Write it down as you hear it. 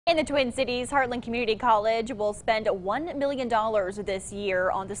In the Twin Cities, Heartland Community College will spend $1 million this year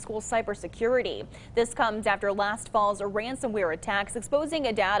on the school's cybersecurity. This comes after last fall's ransomware attacks exposing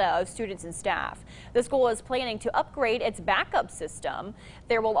data of students and staff. The school is planning to upgrade its backup system.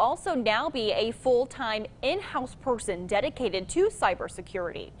 There will also now be a full-time in-house person dedicated to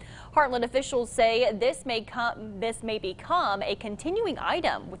cybersecurity. Heartland officials say this may become a continuing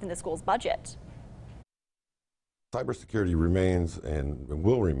item within the school's budget. Cybersecurity remains and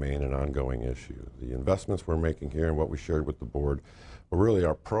will remain an ongoing issue. The investments we're making here and what we shared with the board are really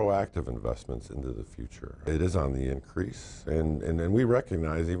our proactive investments into the future. It is on the increase, and we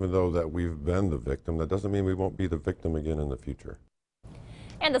recognize, even though that we've been the victim, that doesn't mean we won't be the victim again in the future.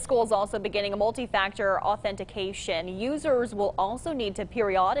 And the school is also beginning a multi-factor authentication. Users will also need to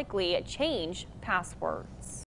periodically change passwords.